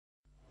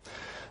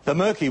The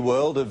murky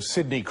world of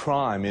Sydney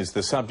crime is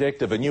the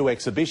subject of a new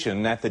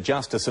exhibition at the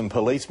Justice and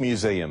Police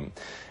Museum.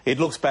 It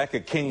looks back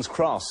at King's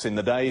Cross in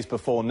the days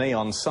before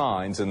neon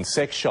signs and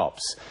sex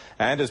shops.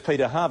 And as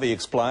Peter Harvey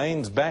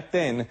explains, back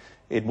then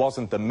it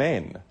wasn't the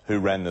men who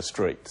ran the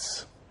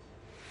streets.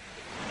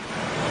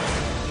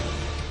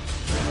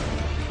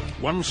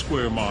 1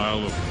 square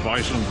mile of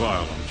vice and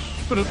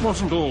violence, but it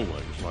wasn't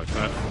always like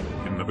that.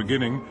 In the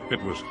beginning,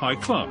 it was high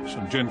class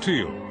and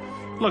genteel.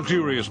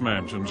 Luxurious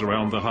mansions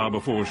around the harbour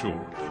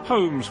foreshore,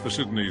 homes for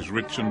Sydney's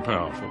rich and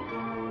powerful.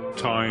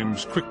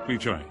 Times quickly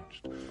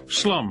changed.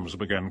 Slums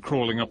began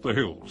crawling up the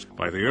hills.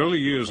 By the early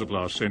years of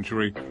last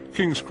century,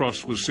 King's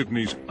Cross was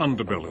Sydney's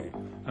underbelly,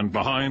 and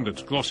behind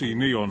its glossy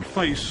neon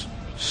face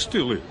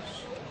still is.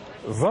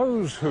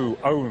 Those who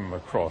own the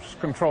Cross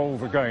control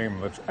the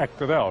game that's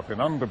acted out in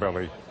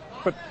Underbelly.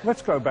 But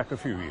let's go back a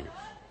few years,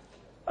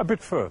 a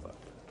bit further,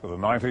 to the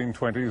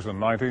 1920s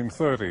and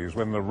 1930s,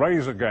 when the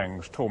razor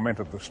gangs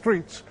tormented the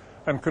streets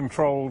and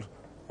controlled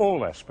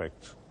all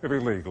aspects of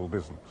illegal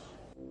business.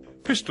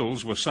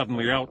 Pistols were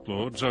suddenly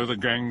outlawed, so the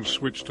gangs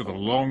switched to the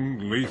long,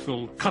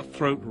 lethal,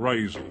 cutthroat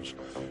razors.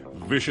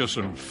 Vicious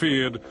and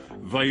feared,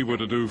 they were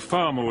to do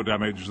far more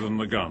damage than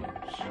the guns.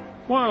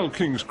 While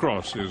King's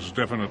Cross is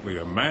definitely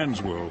a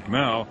man's world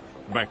now,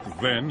 back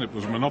then it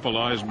was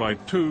monopolised by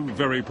two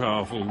very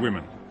powerful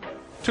women.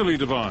 Tilly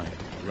Devine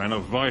ran a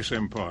vice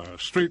empire,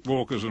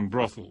 streetwalkers and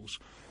brothels.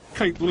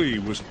 Kate Leigh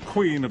was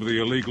queen of the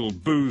illegal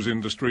booze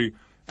industry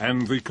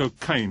and the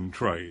cocaine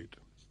trade.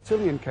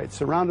 Tilly and Kate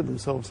surrounded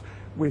themselves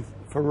with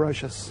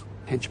ferocious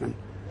henchmen,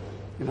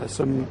 you know,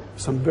 some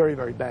very,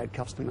 very bad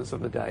customers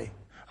of the day.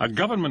 A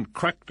government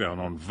crackdown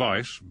on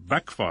vice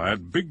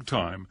backfired big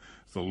time.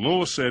 The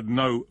law said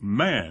no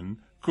man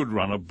could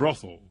run a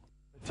brothel.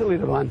 Tilly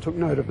Devine took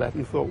note of that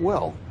and thought,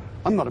 well,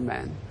 I'm not a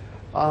man.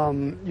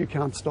 You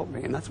can't stop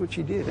me, and that's what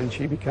she did, and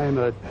she became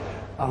a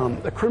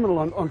criminal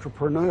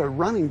entrepreneur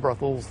running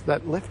brothels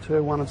that left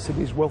her one of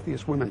Sydney's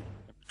wealthiest women.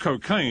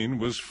 Cocaine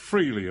was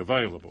freely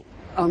available.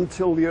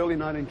 Until the early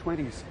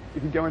 1920s, you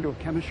could go into a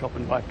chemist shop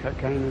and buy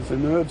cocaine as a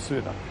nerve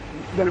soother.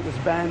 Then it was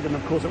banned, and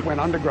of course it went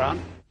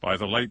underground. By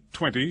the late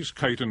 20s,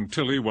 Kate and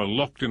Tilly were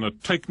locked in a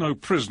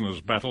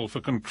take-no-prisoners battle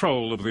for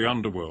control of the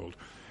underworld.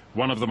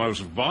 One of the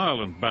most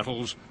violent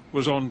battles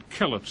was on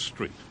Kellett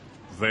Street.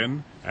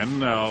 Then, and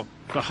now,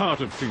 the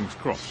heart of King's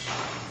Cross.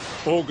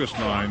 August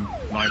 9,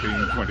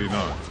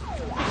 1929.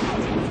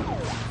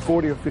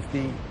 40 or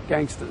 50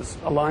 gangsters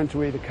aligned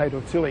to either Kate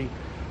or Tilly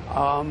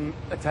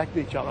attacked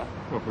each other.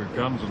 What, with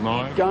guns and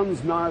knives?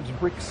 Guns, knives,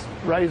 bricks,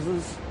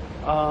 razors.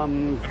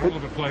 And all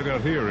of it played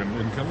out here in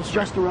Kellett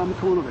Street? Just around the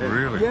corner there.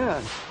 Really?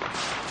 Yeah.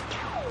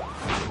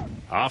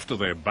 After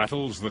their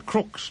battles, the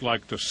crooks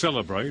like to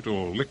celebrate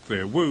or lick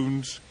their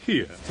wounds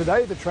here.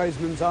 Today, the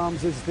Tradesman's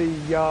Arms is the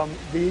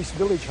East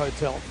Village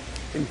Hotel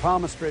in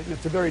Palmer Street, and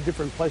it's a very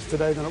different place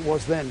today than it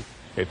was then.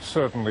 It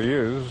certainly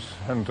is,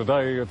 and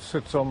today it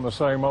sits on the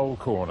same old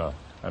corner,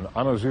 an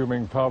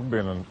unassuming pub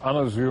in an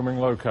unassuming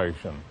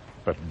location.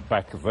 But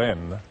back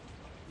then...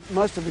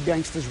 Most of the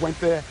gangsters went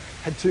there,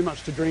 had too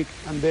much to drink,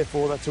 and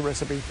therefore that's a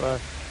recipe for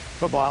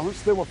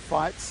violence. There were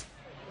fights.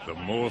 The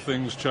more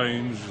things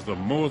change, the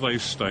more they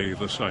stay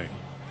the same.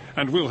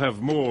 And we'll have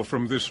more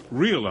from this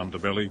real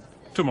underbelly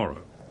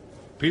tomorrow.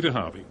 Peter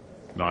Harvey,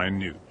 9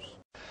 News.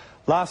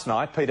 Last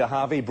night, Peter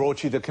Harvey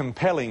brought you the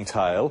compelling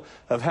tale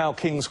of how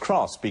King's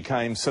Cross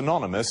became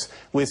synonymous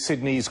with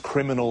Sydney's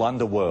criminal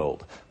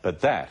underworld. But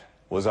that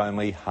was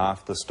only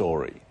half the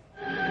story.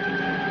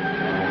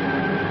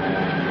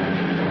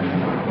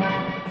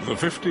 The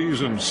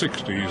 50s and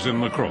 60s in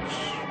the Cross.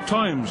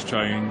 Times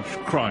change,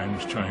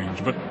 crimes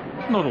change, but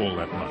not all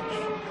that much.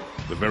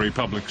 The very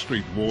public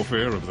street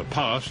warfare of the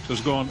past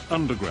has gone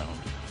underground.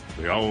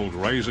 The old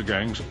razor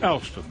gangs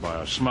ousted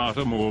by a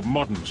smarter, more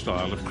modern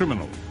style of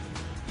criminal.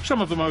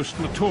 Some of the most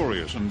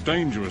notorious and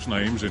dangerous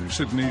names in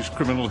Sydney's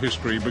criminal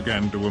history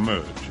began to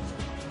emerge.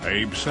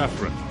 Abe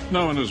Saffron,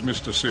 known as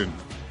Mr. Sin.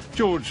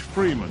 George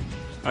Freeman,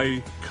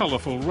 a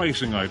colourful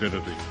racing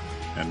identity.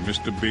 And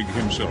Mr. Big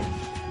himself,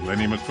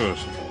 Lenny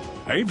McPherson.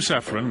 Abe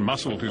Saffron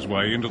muscled his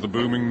way into the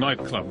booming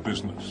nightclub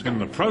business, in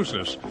the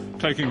process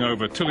taking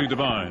over Tilly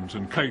Devine's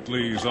and Kate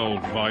Leigh's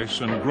old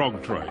vice and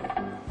grog trade.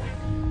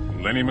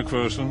 Lenny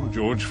McPherson,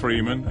 George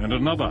Freeman and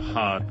another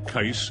hard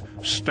case,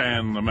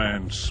 Stan the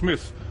Man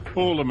Smith,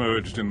 all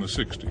emerged in the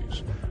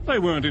 60s. They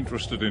weren't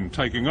interested in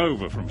taking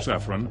over from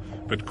Saffron,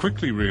 but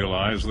quickly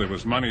realised there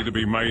was money to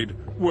be made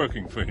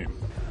working for him.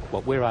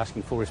 What we're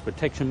asking for is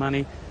protection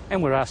money,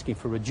 and we're asking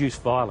for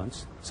reduced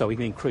violence so we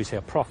can increase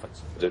our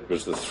profits. It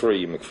was the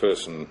three,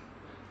 McPherson,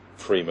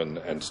 Freeman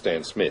and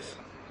Stan Smith,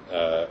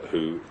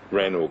 who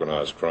ran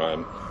organised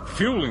crime.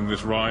 Fueling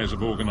this rise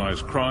of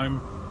organised crime,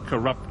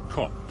 corrupt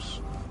cops.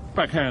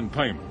 Backhand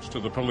payments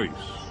to the police.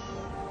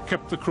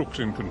 Kept the crooks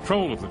in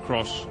control of the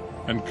Cross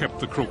and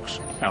kept the crooks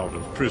out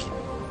of prison.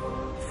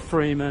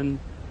 Freeman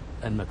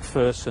and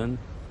McPherson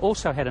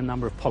also had a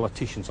number of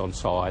politicians on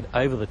side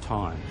over the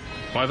time.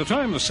 By the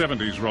time the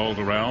 70s rolled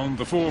around,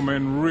 the four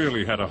men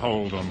really had a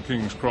hold on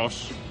King's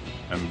Cross,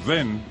 and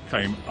then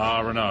came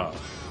R&R.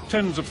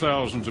 tens of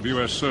thousands of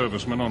US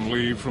servicemen on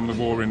leave from the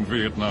war in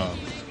Vietnam.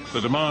 The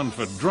demand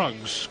for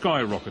drugs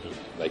skyrocketed.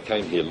 They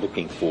came here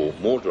looking for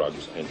more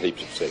drugs and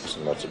heaps of sex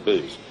and lots of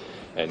booze.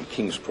 And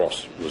King's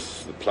Cross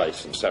was the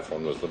place, and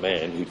Saffron was the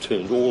man who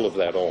turned all of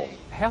that on.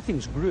 How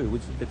things grew,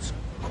 it's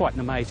quite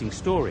an amazing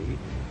story,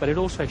 but it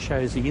also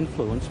shows the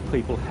influence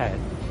people had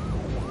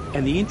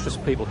and the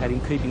interest people had in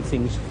keeping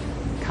things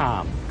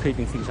calm,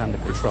 keeping things under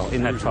control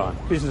in that time.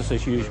 Business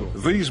as usual.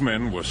 These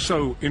men were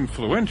so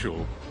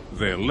influential,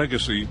 their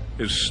legacy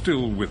is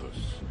still with us.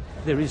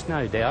 There is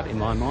no doubt in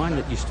my mind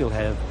that you still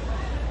have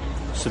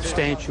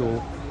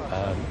substantial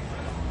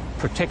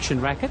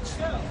protection rackets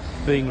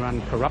being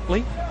run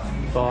corruptly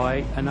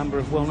by a number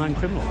of well-known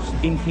criminals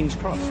in King's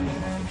Cross.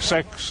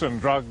 Sex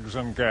and drugs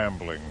and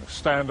gambling,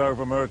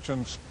 standover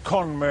merchants,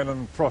 con men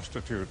and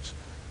prostitutes.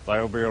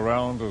 They'll be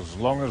around as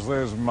long as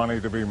there's money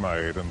to be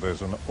made, and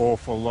there's an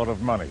awful lot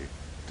of money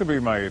to be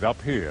made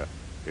up here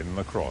in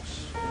the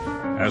Cross.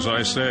 As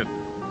I said,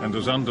 and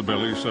as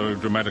Underbelly so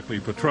dramatically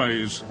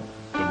portrays,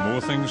 the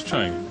more things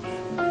change,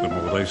 the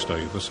more they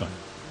stay the same.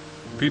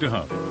 Peter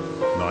Hunt,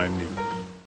 9 News.